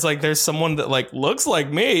storyboards, like there's someone that like looks like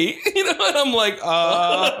me, and I'm like,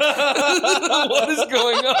 what is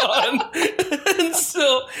going on? And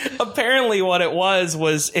so apparently what it was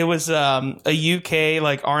a UK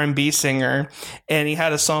like R&B singer, and he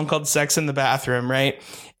had a song called Sex in the Bathroom, right?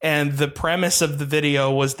 And the premise of the video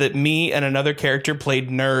was that me and another character played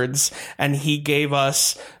nerds, and he gave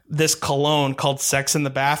us this cologne called Sex in the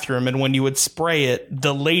Bathroom, and when you would spray it,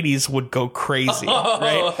 the ladies would go crazy,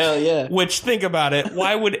 right? Oh, hell yeah. Which, think about it,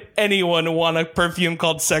 why would anyone want a perfume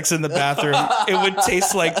called Sex in the Bathroom? It would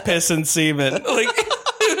taste like piss and semen. Like,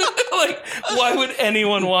 why would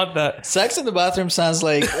anyone want that? Sex in the Bathroom sounds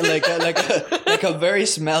like a very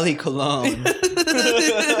smelly cologne.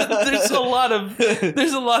 There's a lot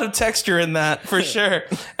of texture in that for sure.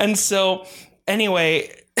 And so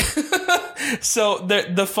anyway, so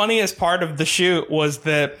the funniest part of the shoot was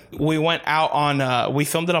that we went out on we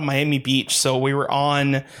filmed it on Miami Beach, so we were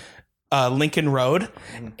on Lincoln Road,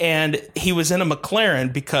 and he was in a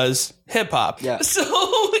McLaren because hip hop. Yeah. So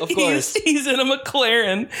of course he's in a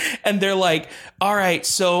McLaren, and they're like, all right,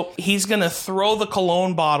 so he's gonna throw the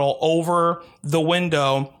cologne bottle over the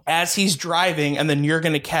window as he's driving, and then you're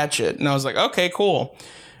gonna catch it. And I was like, okay, cool.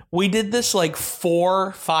 We did this like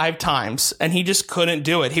 4-5 times, and he just couldn't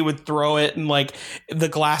do it. He would throw it, and like the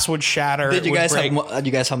glass would shatter. Did you guys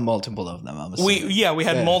have multiple of them? We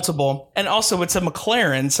had multiple, and also it's a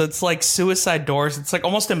McLaren, so it's like suicide doors. It's like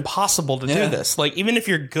almost impossible to do this. Like even if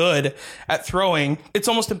you're good at throwing, it's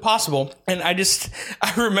almost impossible. And I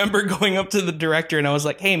remember going up to the director, and I was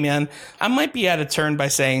like, "Hey, man, I might be out of turn by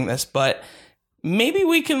saying this, but maybe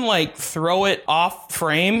we can like throw it off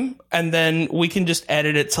frame and then we can just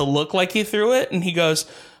edit it to look like he threw it." And he goes,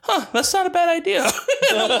 "Huh, that's not a bad idea."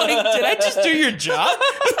 And I'm like, did I just do your job?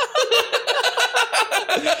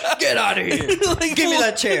 Get out of here. Like, give me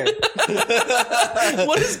that chair.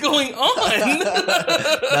 What is going on?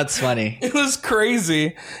 That's funny. It was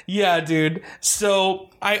crazy. Yeah, dude. So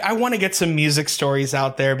I want to get some music stories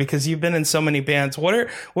out there because you've been in so many bands. What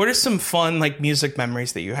are some fun like music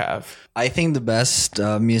memories that you have? I think the best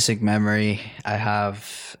music memory I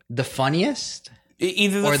have, the funniest,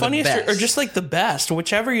 either the funniest or just like the best,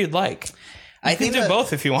 whichever you'd like. I think do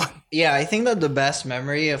both if you want. Yeah, I think that the best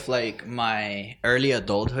memory of like my early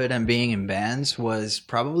adulthood and being in bands was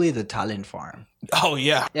probably the talent farm. Oh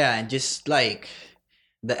yeah. Yeah, and just like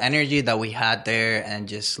the energy that we had there, and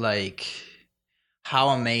just like how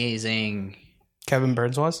amazing Kevin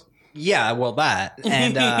Burns was. Yeah, well, that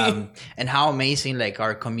and how amazing like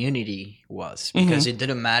our community was, because it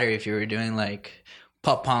didn't matter if you were doing like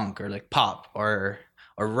pop punk or like pop or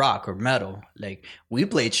rock or metal. Like we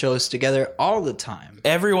played shows together all the time.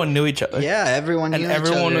 Everyone knew each other. Yeah, everyone knew each other. And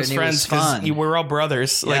everyone was friends because you were all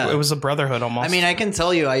brothers. Yeah. Like it was a brotherhood almost. I mean, I can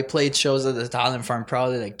tell you, I played shows at the Talent Farm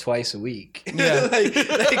probably like twice a week. Yeah,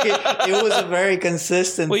 it was a very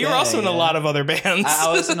consistent. Well, you were also in a lot of other bands.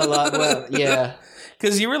 I was in a lot. Well, yeah.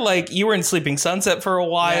 Because you were in Sleeping Sunset for a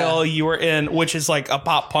while. Yeah. You were in, which is like a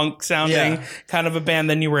pop punk sounding kind of a band.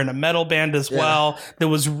 Then you were in a metal band as well that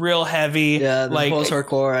was real heavy. Yeah, the like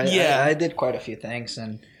post-hardcore. I did quite a few things.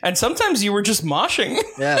 And sometimes you were just moshing.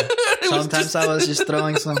 Yeah. Sometimes I was just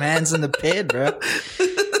throwing some hands in the pit, bro.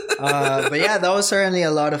 But yeah, that was certainly a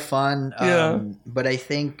lot of fun. But I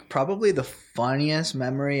think probably the funniest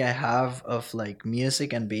memory I have of like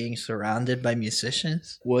music and being surrounded by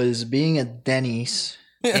musicians was being at Denny's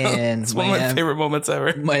in it's one of my favorite moments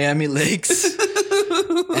ever. Miami Lakes.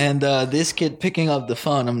 And this kid picking up the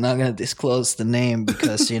phone, I'm not going to disclose the name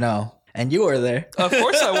because, and you were there. Of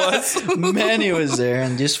course I was. Manny was there.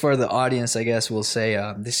 And just for the audience, I guess we'll say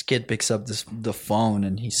this kid picks up the phone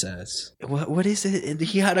and he says, what is it?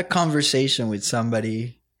 He had a conversation with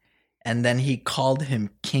somebody and then he called him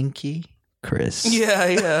Kinky Chris.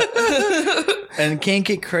 Yeah. And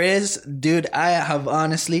Kinky Chris, dude, I have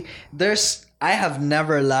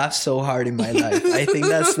never laughed so hard in my life. I think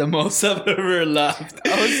that's the most I've ever laughed.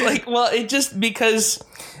 I was like, well, it just because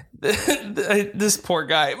this poor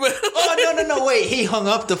guy. Oh, no, wait. He hung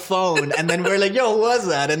up the phone and then we're like, yo, who was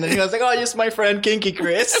that? And then he was like, oh, it's my friend Kinky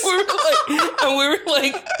Chris. we were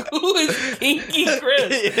like, who is Kinky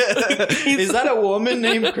Chris? Yeah. Is that a woman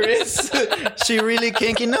named Chris? She really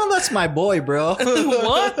kinky? No, that's my boy, bro.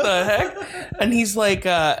 What the heck? And he's like,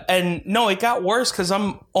 and no, it got worse because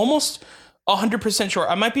I'm almost 100% sure.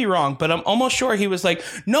 I might be wrong, but I'm almost sure he was like,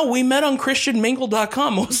 no, we met on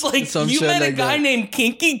ChristianMingle.com. I was like, you met a guy named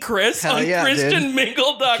Kinky Chris on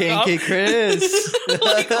ChristianMingle.com? Kinky Chris.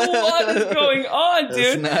 Like, what is going on,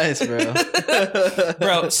 dude? That's nice, bro.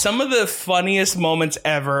 Bro, some of the funniest moments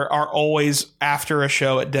ever are always after a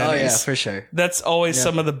show at Denny's. Oh, yeah, for sure. That's always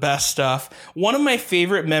some of the best stuff. One of my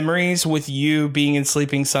favorite memories with you being in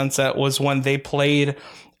Sleeping Sunset was when they played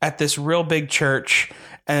at this real big church.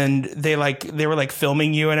 And they were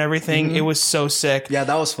filming you and everything. Mm-hmm. It was so sick. Yeah,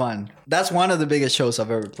 that was fun. That's one of the biggest shows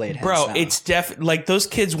I've ever played. Bro, it's those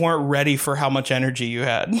kids weren't ready for how much energy you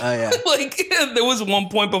had. Oh, yeah. There was one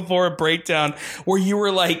point before a breakdown where you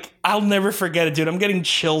were like, I'll never forget it, dude. I'm getting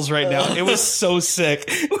chills right now. It was so sick.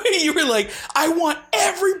 You were like, I want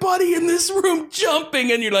everybody in this room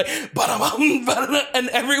jumping. And you're like, and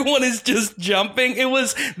everyone is just jumping. It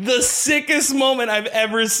was the sickest moment I've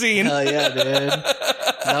ever seen. Hell yeah, dude.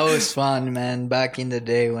 That was fun, man. Back in the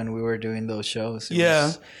day when we were doing those shows. It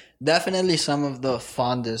was definitely some of the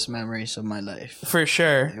fondest memories of my life. For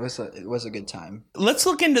sure. It was a good time. Let's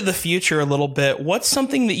look into the future a little bit. What's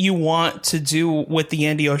something that you want to do with the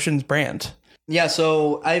AndyOceans brand? Yeah,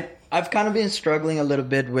 so I've kind of been struggling a little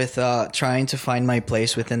bit with trying to find my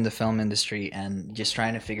place within the film industry and just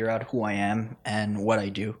trying to figure out who I am and what I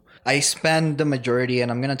do. I spend the majority,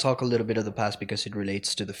 and I'm going to talk a little bit of the past because it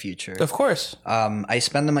relates to the future. Of course. I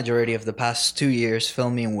spend the majority of the past 2 years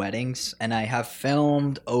filming weddings, and I have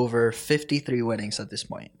filmed over 53 weddings at this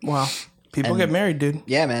point. Wow. People get married, dude.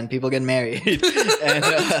 Yeah, man. People get married. And,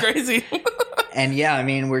 it's crazy. And yeah, I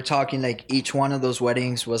mean, we're talking like each one of those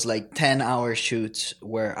weddings was like 10-hour shoots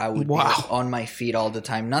where I would be on my feet all the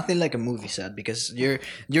time. Nothing like a movie set because you're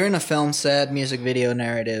in a film set, music video,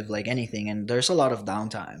 narrative, like anything. And there's a lot of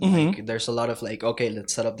downtime. Mm-hmm. Like there's a lot of like, okay,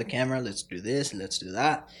 let's set up the camera. Let's do this. Let's do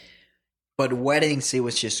that. But weddings, it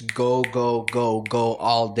was just go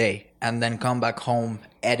all day and then come back home,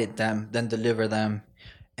 edit them, then deliver them.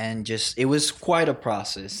 And just, it was quite a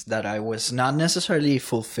process that I was not necessarily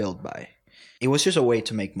fulfilled by. It was just a way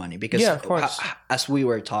to make money because of course. As we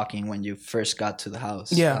were talking when you first got to the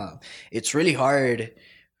house, it's really hard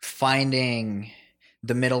finding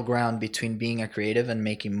the middle ground between being a creative and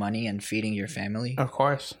making money and feeding your family. Of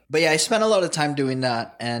course. But yeah, I spent a lot of time doing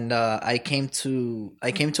that. And I came to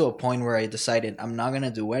a point where I decided I'm not going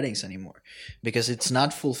to do weddings anymore because it's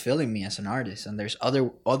not fulfilling me as an artist. And there's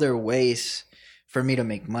other ways for me to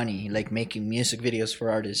make money, like making music videos for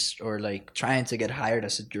artists or like trying to get hired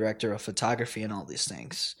as a director of photography and all these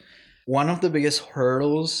things. One of the biggest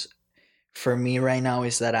hurdles for me right now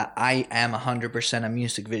is that I am 100% a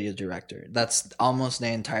music video director. That's almost the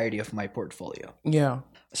entirety of my portfolio. Yeah.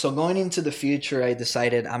 So going into the future, I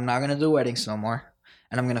decided I'm not going to do weddings no more.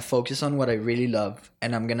 And I'm going to focus on what I really love.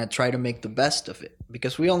 And I'm going to try to make the best of it.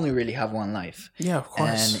 Because we only really have one life. Yeah, of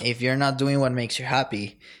course. And if you're not doing what makes you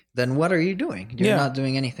happy, then what are you doing? You're not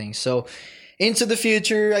doing anything. So into the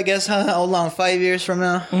future, I guess, how long? 5 years from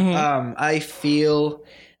now? Mm-hmm.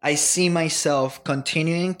 I see myself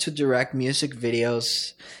continuing to direct music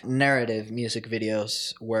videos, narrative music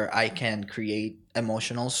videos, where I can create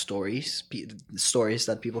emotional stories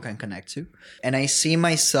that people can connect to. And I see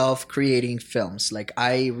myself creating films. Like,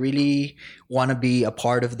 I really want to be a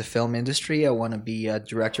part of the film industry. I want to be a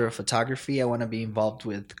director of photography. I want to be involved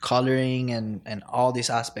with coloring and all these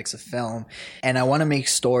aspects of film. And I want to make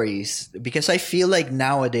stories because I feel like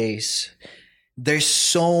nowadays there's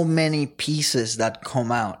so many pieces that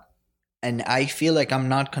come out and I feel like I'm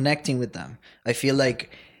not connecting with them. I feel like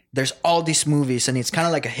there's all these movies and it's kind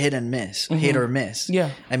of like a hit or miss.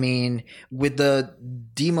 Yeah. I mean, with the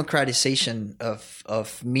democratization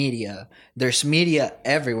of media, there's media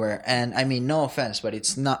everywhere. And I mean, no offense, but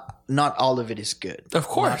it's not all of it is good. Of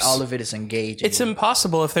course. Not all of it is engaging. It's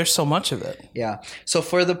impossible if there's so much of it. Yeah. So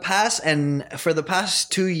for the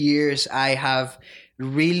past 2 years, I have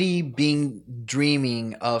really been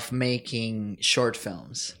dreaming of making short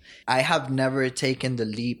films. I have never taken the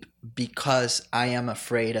leap because I am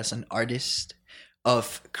afraid as an artist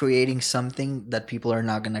of creating something that people are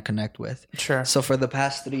not going to connect with. Sure. So for the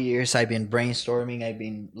past 3 years, I've been brainstorming. I've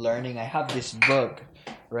been learning. I have this book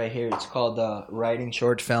right here. It's called Writing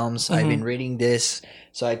Short Films. I've been reading this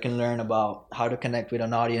so I can learn about how to connect with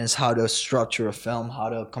an audience, how to structure a film, how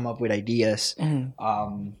to come up with ideas.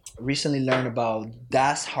 Recently learned about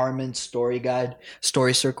Das Harmon's story guide,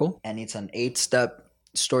 Story Circle, and it's an 8-step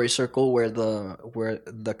story circle where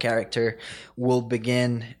the character will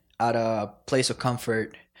begin at a place of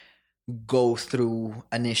comfort, go through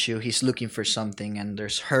an issue. He's looking for something, and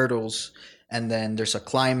there's hurdles, and then there's a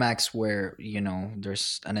climax where, you know,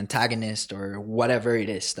 there's an antagonist or whatever it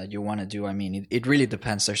is that you want to do. I mean, it really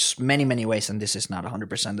depends. There's many ways, and this is not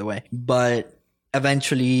 100% the way. But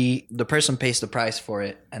eventually, the person pays the price for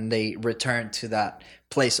it, and they return to that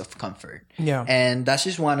place of comfort. Yeah. And that's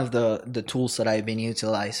just one of the tools that I've been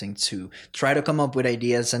utilizing to try to come up with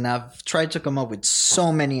ideas. And I've tried to come up with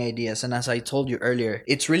so many ideas. And as I told you earlier,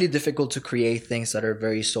 it's really difficult to create things that are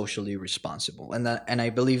very socially responsible. And I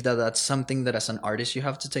believe that that's something that as an artist you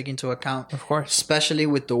have to take into account. Of course. Especially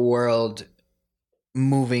with the world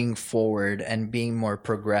moving forward and being more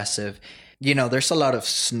progressive. You know, there's a lot of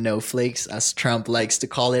snowflakes, as Trump likes to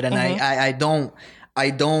call it. And I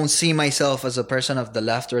don't see myself as a person of the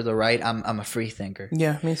left or the right. I'm a free thinker.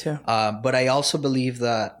 Yeah, me too. But I also believe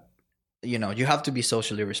that, you know, you have to be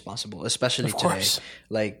socially responsible, especially today.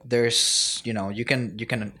 Like there's, you know, you can,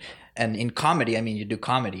 and in comedy, I mean, you do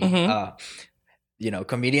comedy. You know,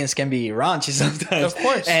 comedians can be raunchy sometimes. Of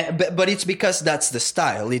course. But it's because that's the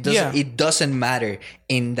style. It doesn't matter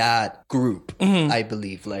in that group, I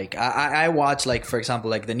believe. Like I watch, like, for example,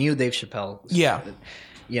 like the new Dave Chappelle. Yeah.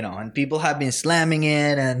 You know, and people have been slamming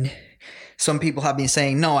it, and some people have been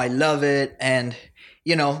saying, no, I love it. And,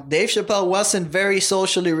 you know, Dave Chappelle wasn't very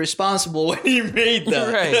socially responsible when he made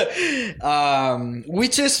that. Right.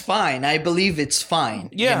 Which is fine. I believe it's fine.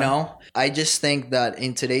 Yeah. You know, I just think that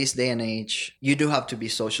in today's day and age, you do have to be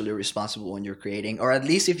socially responsible when you're creating, or at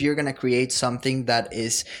least if you're going to create something that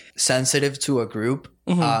is sensitive to a group,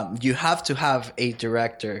 you have to have a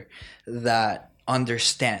director that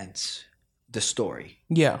understands the story.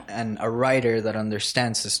 Yeah. And a writer that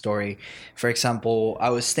understands the story. For example, I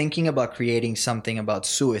was thinking about creating something about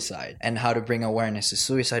suicide and how to bring awareness to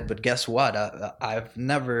suicide. But guess what? I've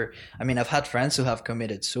had friends who have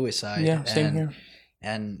committed suicide. Yeah, same here.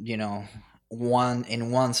 And, you know,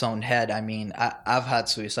 in one's own head, I mean, I've had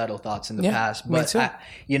suicidal thoughts in the past, but I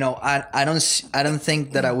don't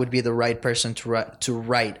think that I would be the right person to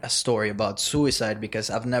write a story about suicide,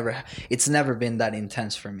 because it's never been that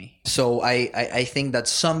intense for me. So I think that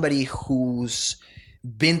somebody who's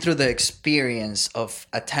been through the experience of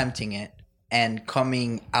attempting it and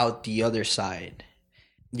coming out the other side,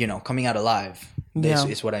 you know, coming out alive,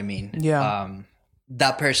 is what I mean. Yeah.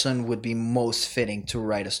 That person would be most fitting to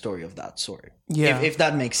write a story of that sort. Yeah. If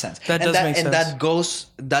that makes sense. That does make sense.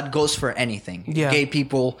 And that goes for anything. Yeah. Gay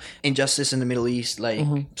people, injustice in the Middle East, like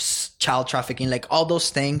child trafficking, like all those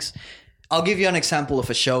things. I'll give you an example of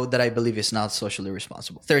a show that I believe is not socially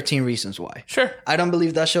responsible. 13 Reasons Why. Sure. I don't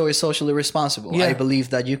believe that show is socially responsible. Yeah. I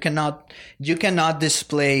believe that you cannot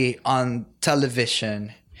display on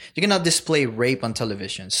television. You cannot display rape on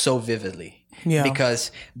television so vividly. Yeah.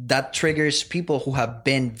 Because that triggers people who have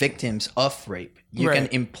been victims of rape. You can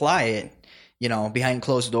imply it, you know, behind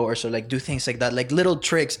closed doors, or like do things like that, like little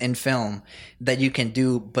tricks in film that you can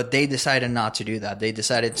do, but they decided not to do that. They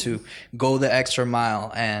decided to go the extra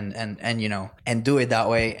mile and you know, and do it that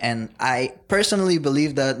way. And I personally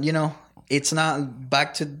believe that, you know, it's not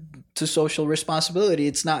back to social responsibility.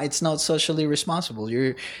 It's not socially responsible.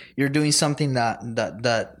 You're doing something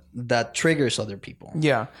that triggers other people.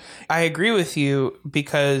 Yeah, I agree with you,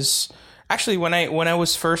 because actually when I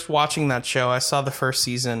was first watching that show, I saw the first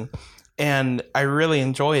season and I really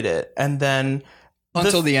enjoyed it. And then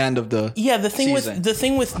until the end of the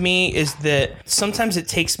thing with me is that sometimes it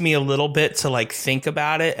takes me a little bit to like think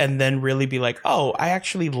about it and then really be like, oh, I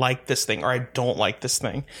actually like this thing, or I don't like this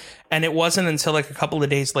thing. And it wasn't until like a couple of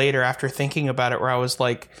days later after thinking about it where I was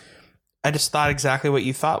like, I just thought exactly what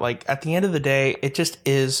you thought. Like, at the end of the day, it just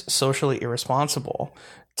is socially irresponsible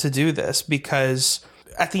to do this, because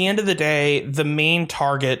at the end of the day, the main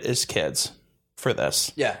target is kids for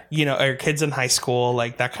this. Yeah. You know, or kids in high school,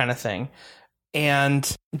 like that kind of thing. And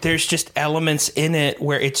there's just elements in it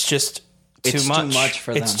where it's just too much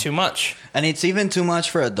for them. It's too much. And it's even too much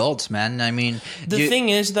for adults, man. I mean, the thing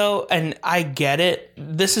is, though, and I get it.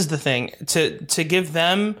 This is the thing. To give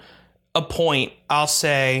them a point, I'll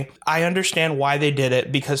say I understand why they did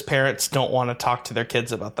it, because parents don't want to talk to their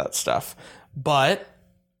kids about that stuff. But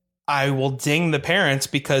I will ding the parents,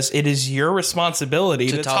 because it is your responsibility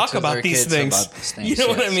to talk about these things. You know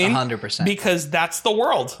what I mean? 100%. Because that's the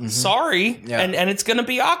world. Mm-hmm. Sorry. Yeah. And it's going to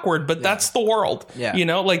be awkward, but that's the world. Yeah. You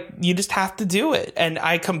know, like, you just have to do it. And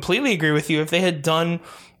I completely agree with you. If they had done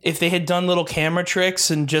little camera tricks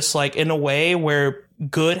and just like in a way where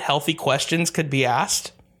good, healthy questions could be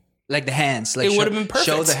asked. Like the hands. Like it would have been perfect.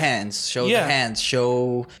 Show the hands. Show the hands.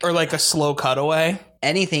 Show. Or like a slow cutaway.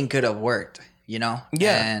 Anything could have worked. You know?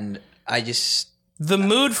 Yeah. And I just... The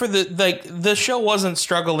mood for the show wasn't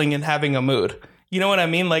struggling in having a mood. You know what I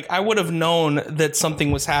mean? Like, I would have known that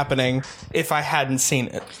something was happening if I hadn't seen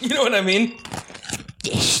it. You know what I mean?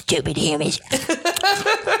 Stupid humans.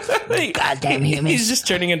 Goddamn humans. He's just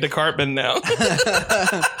turning into Cartman now.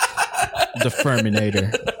 The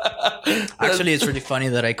Ferminator. Actually, it's really funny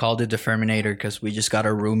that I called it the Ferminator, because we just got a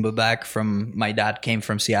Roomba back from... My dad came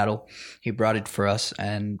from Seattle. He brought it for us,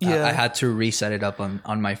 and I had to reset it up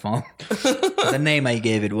on my phone. The name I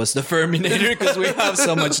gave it was the Ferminator, because we have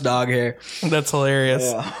so much dog hair. That's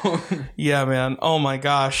hilarious. Yeah. Yeah, man. Oh my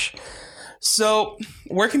gosh. So,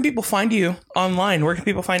 where can people find you online? Where can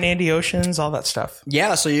people find AndyOceans, all that stuff?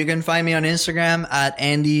 Yeah, so you can find me on Instagram at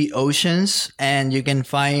AndyOceans, and you can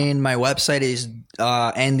find my website is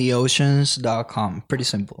AndyOceans.com. Pretty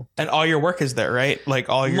simple. And all your work is there, right? Like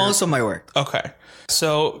all your... Most of my work. Okay.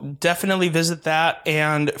 So definitely visit that.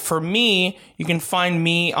 And for me, you can find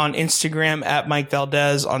me on Instagram at Mike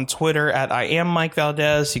Valdez, on Twitter at I am Mike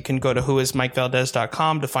Valdez. You can go to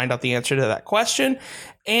whoismikevaldez.com to find out the answer to that question.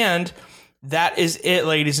 And that is it,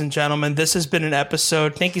 ladies and gentlemen. This has been an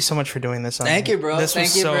episode. Thank you so much for doing this. Thank you, bro.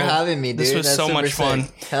 Thank you for having me, dude. This was so much fun.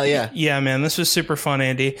 Hell yeah. Yeah, man. This was super fun,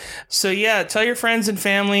 Andy. So yeah, tell your friends and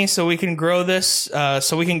family so we can grow this,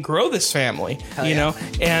 family, you know?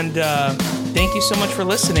 And thank you so much for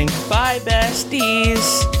listening. Bye,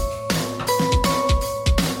 besties.